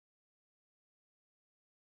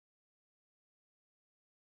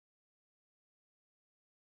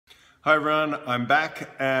Hi everyone, I'm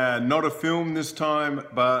back. Not a film this time,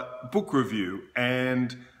 but book review.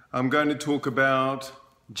 And I'm going to talk about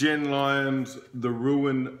Jenn Lyons' The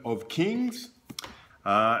Ruin of Kings.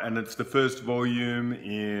 And it's the first volume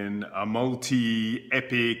in a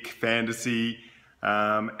multi-epic fantasy.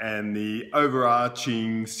 And the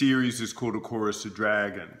overarching series is called A Chorus of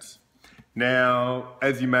Dragons. Now,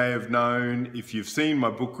 as you may have known, if you've seen my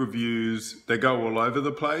book reviews, they go all over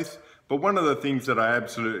the place. But one of the things that I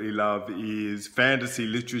absolutely love is fantasy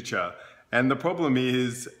literature. And the problem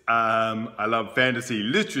is I love fantasy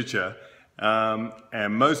literature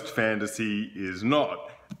and most fantasy is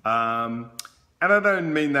not. And I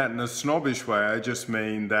don't mean that in a snobbish way. I just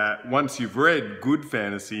mean that once you've read good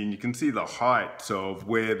fantasy and you can see the heights of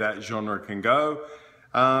where that genre can go,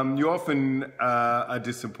 you often are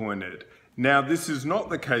disappointed. Now, this is not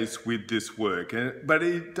the case with this work, but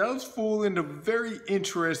it does fall into a very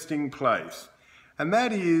interesting place. And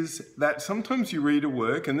that is that sometimes you read a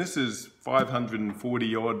work, and this is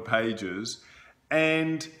 540 odd pages,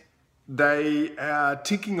 and they are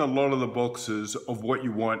ticking a lot of the boxes of what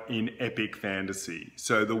you want in epic fantasy.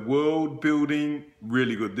 So the world building,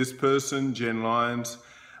 really good. This person, Jenn Lyons,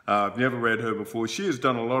 I've never read her before. She has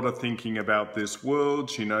done a lot of thinking about this world.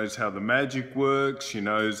 She knows how the magic works. She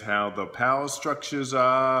knows how the power structures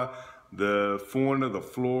are, the fauna, the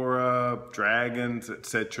flora, dragons,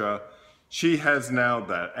 etc. She has nailed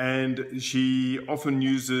that. And she often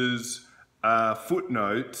uses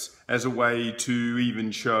footnotes as a way to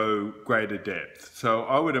even show greater depth. So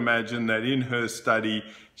I would imagine that in her study,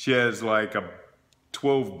 she has like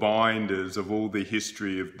 12 binders of all the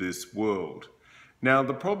history of this world. Now,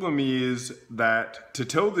 the problem is that to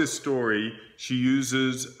tell this story, she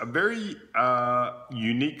uses a very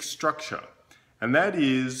unique structure. And that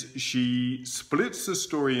is, she splits the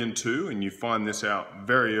story in two, and you find this out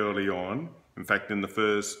very early on. In fact, in the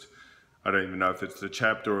first, I don't even know if it's the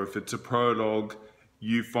chapter or if it's a prologue,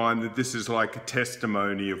 you find that this is like a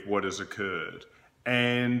testimony of what has occurred.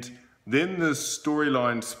 And then the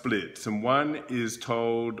storyline splits, and one is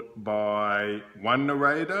told by one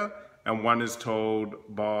narrator, and one is told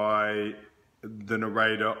by the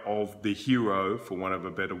narrator of the hero, for want of a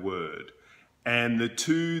better word. And the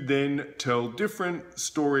two then tell different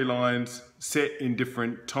storylines set in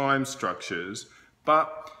different time structures,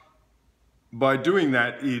 but by doing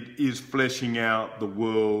that, it is fleshing out the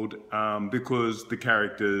world because the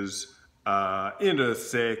characters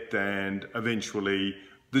intersect and eventually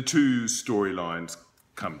the two storylines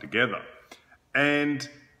come together. And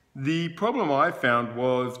the problem I found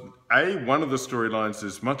was, one of the storylines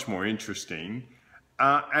is much more interesting,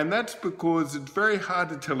 and that's because it's very hard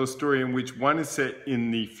to tell a story in which one is set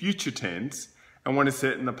in the future tense and one is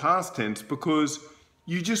set in the past tense, because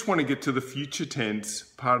you just want to get to the future tense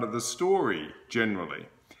part of the story, generally.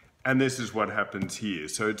 And this is what happens here.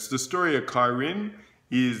 So it's the story of Kyrene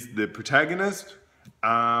is the protagonist,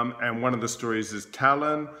 and one of the stories is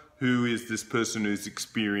Talon, who is this person who's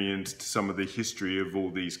experienced some of the history of all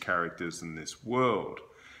these characters in this world.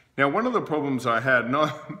 Now, one of the problems I had,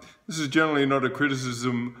 this is generally not a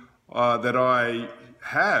criticism that I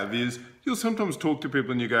have, is you'll sometimes talk to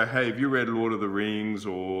people and you go, hey, have you read Lord of the Rings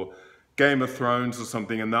or Game of Thrones or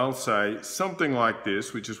something? And they'll say something like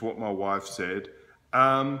this, which is what my wife said.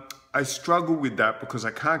 I struggle with that because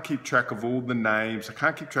I can't keep track of all the names. I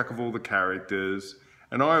can't keep track of all the characters.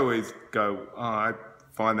 And I always go, I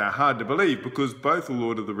find that hard to believe, because both The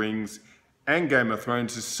Lord of the Rings and Game of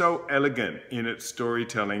Thrones is so elegant in its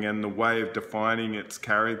storytelling and the way of defining its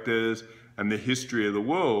characters and the history of the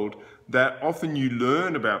world that often you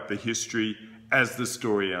learn about the history as the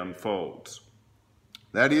story unfolds.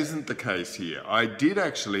 That isn't the case here. I did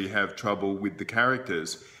actually have trouble with the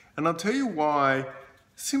characters, and I'll tell you why. It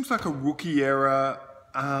seems like a rookie error,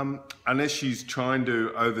 unless she's trying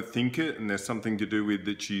to overthink it and there's something to do with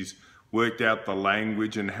that she's worked out the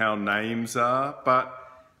language and how names are. But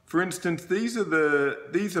for instance, these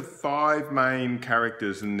are 5 main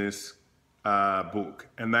characters in this book,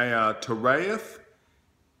 and they are Tereath,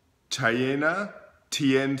 Chayena,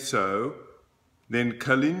 Tienso, then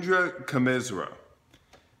Kalindra Kamezra.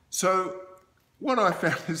 So what I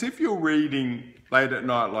found is, if you're reading late at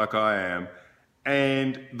night like I am,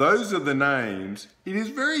 and those are the names, it is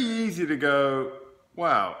very easy to go,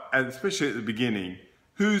 wow, and especially at the beginning,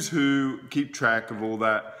 who's who, keep track of all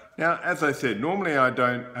that. Now, as I said, normally I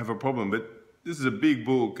don't have a problem, but this is a big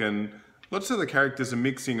book and lots of the characters are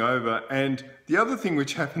mixing over. And the other thing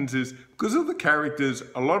which happens is, because of the characters,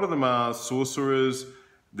 a lot of them are sorcerers,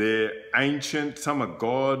 they're ancient, some are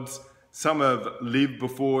gods, some have lived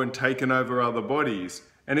before and taken over other bodies.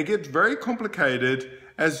 and it gets very complicated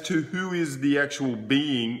as to who is the actual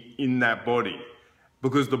being in that body.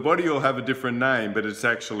 Because the body will have a different name, but it's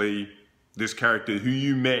actually this character who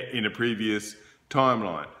you met in a previous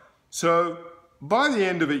timeline. So by the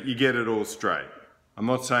end of it, you get it all straight. I'm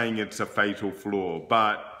not saying it's a fatal flaw,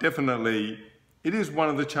 but definitely it is one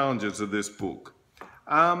of the challenges of this book.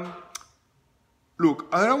 Look,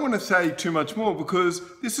 I don't want to say too much more because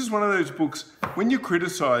this is one of those books, when you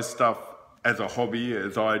criticize stuff as a hobby,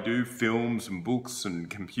 as I do, films and books and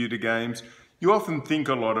computer games, you often think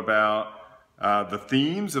a lot about the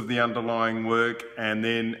themes of the underlying work and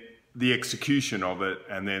then the execution of it,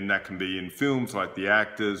 and then that can be in films like the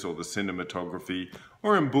actors or the cinematography,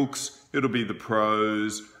 or in books it'll be the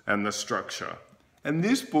prose and the structure. And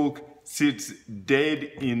this book sits dead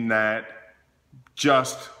in that,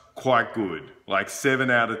 just quite good, like 7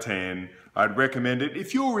 out of 10. I'd recommend it.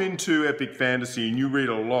 If you're into epic fantasy and you read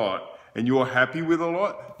a lot and you're happy with a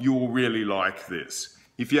lot, you will really like this.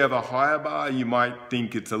 If you have a higher bar, you might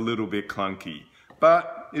think it's a little bit clunky,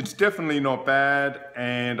 but it's definitely not bad,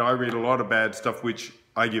 and I read a lot of bad stuff which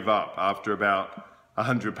I give up after about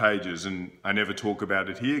 100 pages, and I never talk about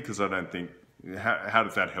it here because I don't think, how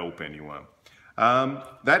does that help anyone?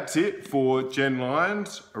 That's it for Jenn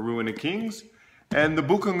Lyons, A Ruin of Kings. And the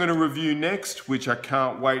book I'm going to review next, which I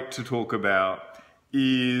can't wait to talk about,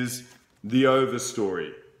 is The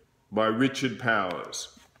Overstory by Richard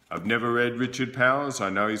Powers. I've never read Richard Powers. I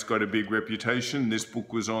know he's got a big reputation. This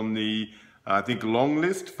book was on the, I think, long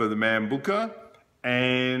list for the Man Booker,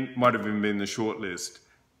 and might have even been the short list.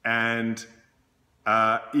 And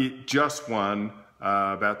it just won,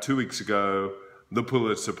 about 2 weeks ago, the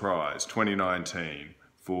Pulitzer Prize 2019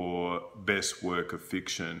 for Best Work of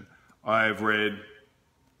Fiction. I've read,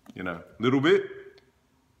 a little bit,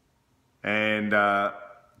 and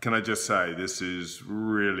can I just say, this is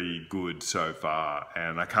really good so far,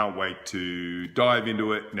 and I can't wait to dive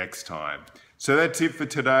into it next time. So that's it for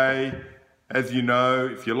today. As you know,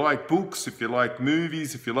 if you like books, if you like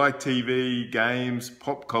movies, if you like TV, games,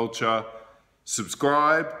 pop culture,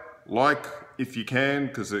 subscribe, like if you can,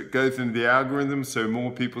 because it goes into the algorithm so more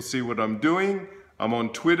people see what I'm doing. I'm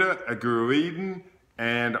on Twitter, @GuruEden,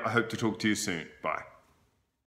 and I hope to talk to you soon. Bye.